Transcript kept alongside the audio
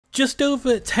Just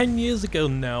over 10 years ago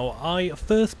now, I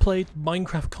first played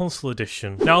Minecraft Console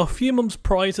Edition. Now, a few months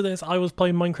prior to this, I was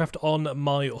playing Minecraft on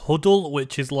my Huddle,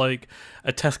 which is like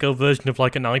a Tesco version of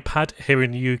like an iPad here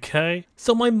in the UK.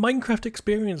 So my Minecraft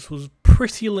experience was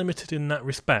pretty limited in that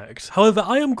respect. However,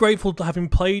 I am grateful to having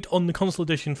played on the Console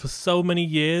Edition for so many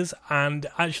years and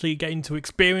actually getting to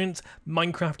experience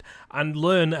Minecraft and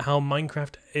learn how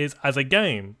Minecraft is as a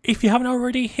game. If you haven't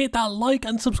already, hit that like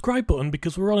and subscribe button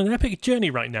because we're on an epic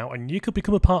journey right now and you could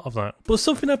become a part of that. But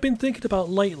something I've been thinking about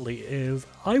lately is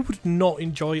I would not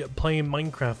enjoy playing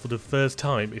Minecraft for the first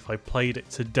time if I played it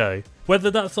today. Whether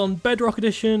that's on Bedrock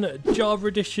Edition, Java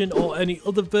Edition or any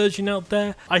other version out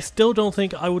there, I still don't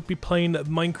think I would be playing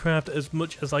Minecraft as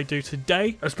much as I do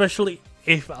today, especially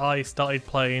if I started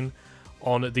playing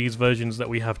on these versions that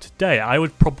we have today. I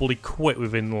would probably quit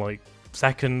within like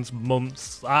seconds,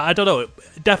 months, I don't know, it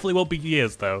definitely won't be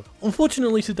years though.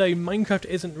 Unfortunately today, Minecraft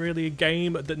isn't really a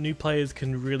game that new players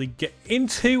can really get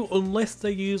into unless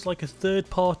they use like a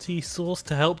third-party source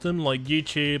to help them, like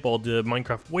YouTube or the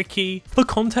Minecraft wiki. For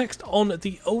context, on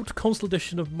the old console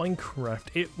edition of Minecraft,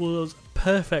 it was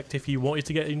perfect if you wanted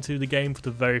to get into the game for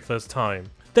the very first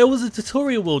time. There was a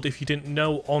tutorial world, if you didn't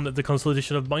know, on the console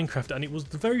edition of Minecraft, and it was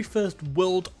the very first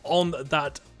world on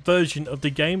that version of the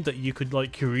game that you could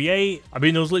like create. I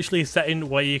mean, there was literally a setting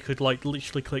where you could like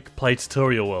literally click play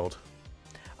tutorial world.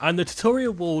 And the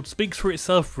tutorial world speaks for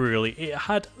itself really. It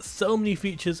had so many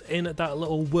features in that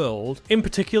little world. In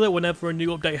particular, whenever a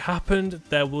new update happened,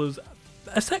 there was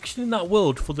a section in that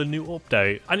world for the new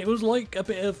update, and it was like a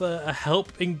bit of a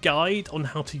helping guide on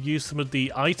how to use some of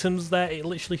the items there. It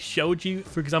literally showed you,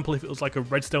 for example, if it was like a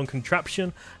redstone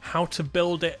contraption, how to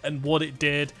build it and what it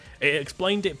did. It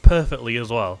explained it perfectly as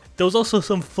well. There was also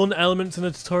some fun elements in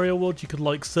the tutorial world. You could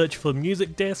like search for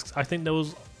music discs. I think there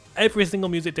was every single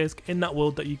music disc in that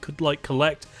world that you could like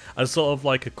collect as sort of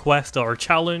like a quest or a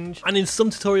challenge. And in some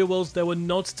tutorial worlds there were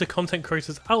nods to content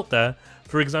creators out there.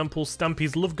 For example,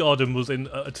 Stampy's Love Garden was in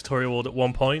a tutorial world at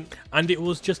one point, and it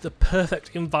was just a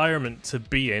perfect environment to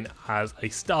be in as a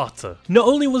starter. Not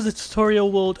only was the tutorial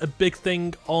world a big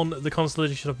thing on the console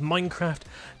edition of Minecraft,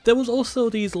 there was also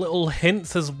these little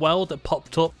hints as well that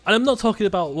popped up. And I'm not talking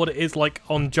about what it is like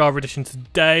on Java Edition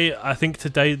today. I think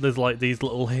today there's like these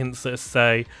little hints that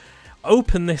say,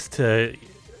 open this to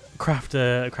craft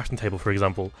a crafting table, for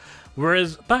example.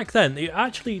 Whereas back then, it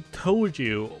actually told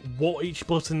you what each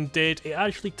button did. It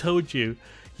actually told you,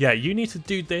 yeah, you need to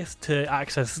do this to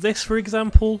access this, for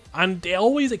example. And it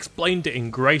always explained it in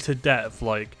greater depth.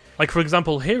 Like for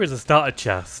example, here is a starter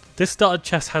chest. This starter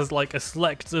chest has like a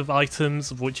select of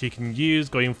items of which you can use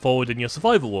going forward in your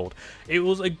survival world. It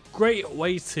was a great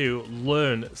way to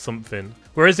learn something.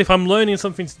 Whereas if I'm learning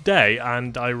something today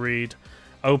and I read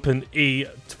open E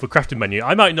for crafting menu,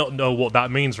 I might not know what that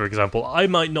means, for example. I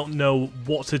might not know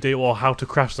what to do or how to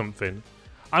craft something.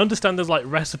 I understand there's like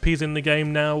recipes in the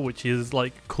game now, which is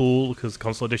like cool because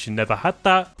console edition never had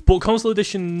that. But console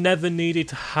edition never needed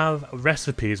to have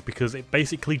recipes because it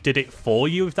basically did it for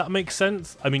you, if that makes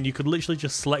sense. I mean, you could literally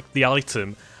just select the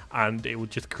item and it would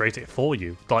just create it for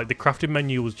you. Like the crafting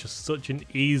menu was just such an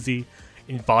easy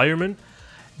environment.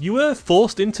 You were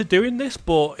forced into doing this,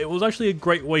 but it was actually a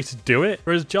great way to do it.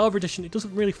 Whereas Java Edition, it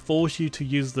doesn't really force you to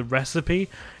use the recipe.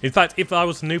 In fact, if I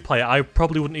was a new player, I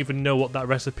probably wouldn't even know what that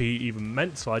recipe even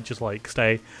meant, so I'd just like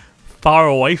stay far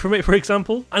away from it, for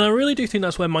example. And I really do think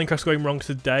that's where Minecraft's going wrong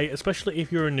today, especially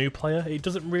if you're a new player. It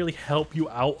doesn't really help you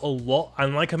out a lot,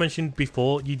 and like I mentioned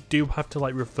before, you do have to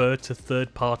like refer to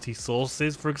third-party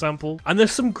sources, for example. And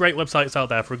there's some great websites out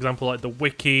there, for example, like the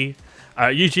wiki,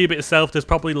 YouTube itself. There's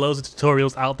probably loads of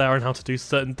tutorials out there on how to do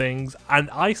certain things, and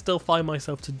I still find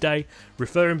myself today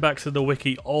referring back to the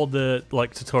wiki or the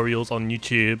like tutorials on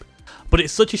YouTube. But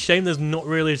it's such a shame there's not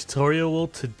really a tutorial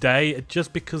world today,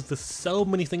 just because there's so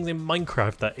many things in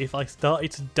Minecraft that if I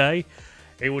started today,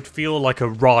 it would feel like a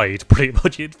ride, pretty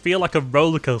much. It'd feel like a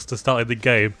roller coaster starting the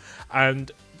game.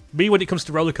 And me, when it comes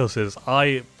to roller coasters,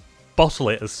 I bottle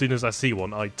it as soon as I see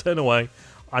one. I turn away,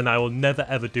 and I will never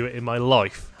ever do it in my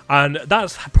life. And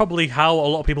that's probably how a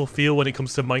lot of people feel when it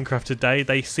comes to Minecraft today.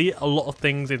 They see a lot of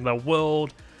things in their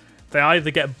world. They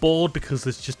either get bored because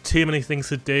there's just too many things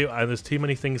to do and there's too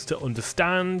many things to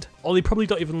understand, or they probably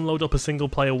don't even load up a single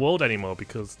player world anymore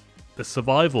because the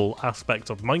survival aspect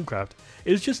of Minecraft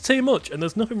is just too much and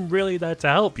there's nothing really there to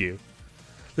help you.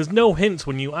 There's no hints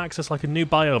when you access like a new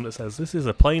biome that says this is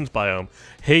a plains biome,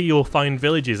 here you'll find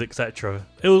villages, etc.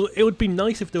 It would be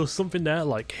nice if there was something there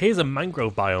like here's a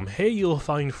mangrove biome, here you'll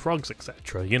find frogs,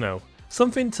 etc. You know,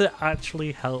 something to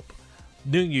actually help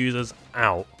new users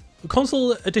out. The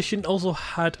console edition also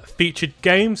had featured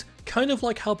games, kind of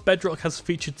like how Bedrock has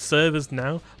featured servers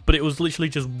now, but it was literally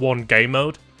just one game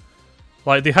mode.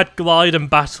 Like, they had Glide and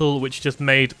Battle, which just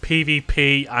made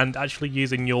PvP and actually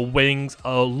using your wings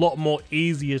a lot more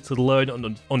easier to learn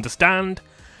and understand.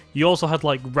 You also had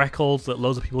like records that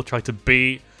loads of people tried to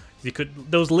beat.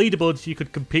 Those leaderboards you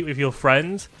could compete with your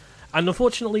friends. And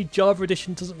unfortunately, Java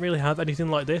Edition doesn't really have anything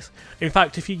like this. In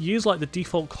fact, if you use like the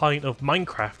default client of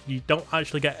Minecraft, you don't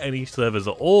actually get any servers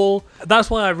at all. That's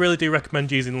why I really do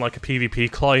recommend using like a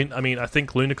PvP client. I mean, I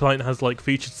think Luna Client has like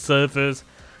featured servers.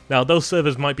 Now, those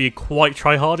servers might be quite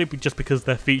tryhardy just because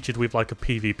they're featured with like a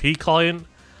PvP client.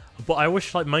 But I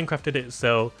wish like Minecraft did it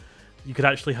so you could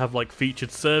actually have like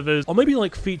featured servers, or maybe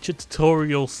like featured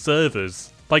tutorial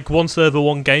servers. Like one server,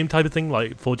 one game type of thing,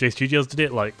 like 4J Studios did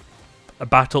it, like a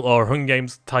battle or a Hunger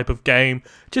Games type of game,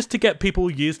 just to get people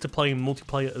used to playing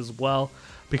multiplayer as well,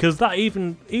 because that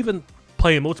even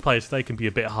playing multiplayer today can be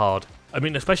a bit hard. I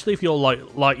mean, especially if you're like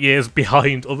light years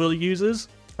behind other users.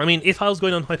 I mean, if I was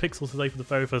going on Hypixel today for the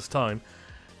very first time,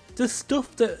 there's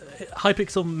stuff that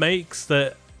Hypixel makes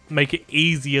that make it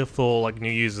easier for like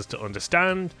new users to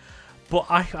understand, but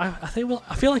I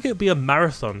feel like it would be a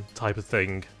marathon type of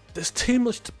thing. There's too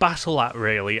much to battle at,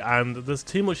 really, and there's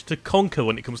too much to conquer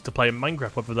when it comes to playing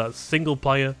Minecraft, whether that's single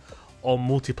player or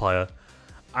multiplayer.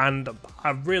 And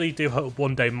I really do hope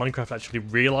one day Minecraft actually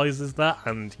realizes that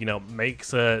and, you know,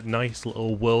 makes a nice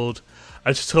little world,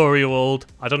 a tutorial world.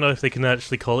 I don't know if they can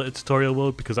actually call it a tutorial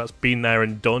world because that's been there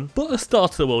and done, but a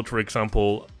starter world, for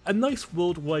example, a nice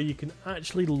world where you can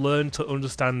actually learn to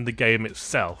understand the game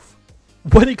itself.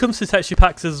 When it comes to texture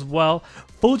packs as well,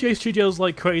 4J Studios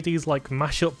like created these like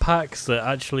mashup packs that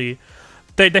actually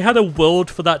they had a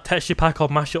world for that texture pack or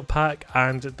mashup pack,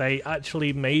 and they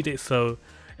actually made it so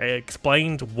it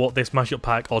explained what this mashup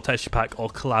pack or texture pack or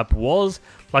collab was.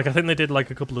 Like, I think they did like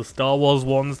a couple of Star Wars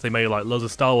ones. They made like loads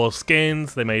of Star Wars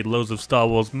skins. They made loads of Star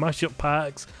Wars mashup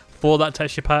packs for that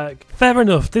texture pack. Fair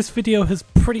enough, this video has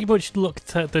pretty much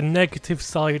looked at the negative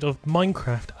side of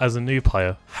Minecraft as a new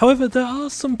player. However, there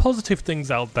are some positive things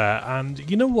out there, and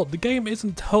you know what, the game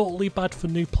isn't totally bad for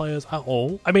new players at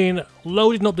all. I mean,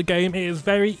 loading up the game, it is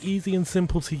very easy and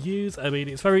simple to use. I mean,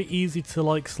 it's very easy to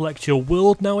like select your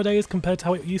world nowadays compared to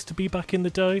how it used to be back in the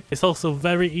day. It's also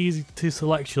very easy to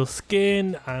select your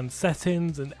skin and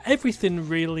settings and everything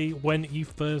really when you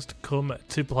first come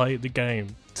to play the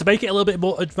game. To make it a little bit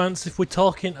more advanced, if we're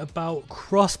talking about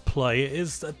crossplay, it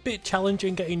is a bit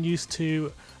challenging getting used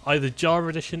to either Java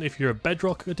Edition if you're a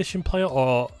Bedrock Edition player,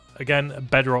 or again,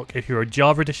 Bedrock if you're a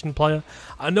Java Edition player.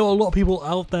 I know a lot of people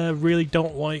out there really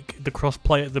don't like the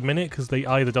crossplay at the minute because they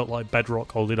either don't like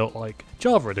Bedrock or they don't like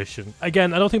Java Edition.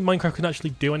 Again, I don't think Minecraft can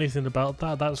actually do anything about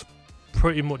that. That's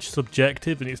pretty much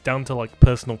subjective and it's down to like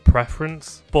personal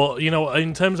preference. But you know,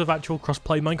 in terms of actual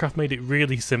crossplay, Minecraft made it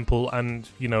really simple and,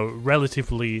 you know,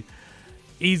 relatively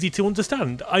easy to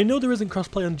understand. I know there isn't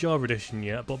crossplay on Java Edition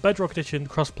yet, but Bedrock Edition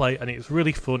crossplay, and it's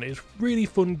really fun. It's really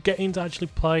fun getting to actually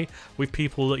play with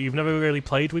people that you've never really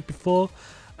played with before.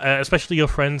 Especially your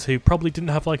friends who probably didn't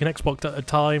have like an Xbox at the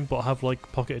time but have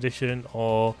like Pocket Edition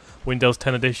or Windows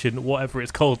 10 Edition, whatever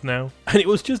it's called now. And it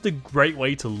was just a great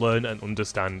way to learn and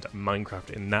understand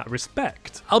Minecraft in that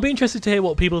respect. I'll be interested to hear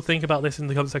what people think about this in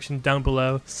the comment section down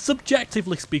below.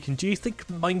 Subjectively speaking, do you think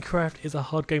Minecraft is a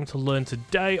hard game to learn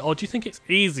today, or do you think it's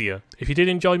easier? If you did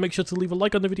enjoy, make sure to leave a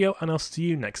like on the video and I'll see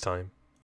you next time.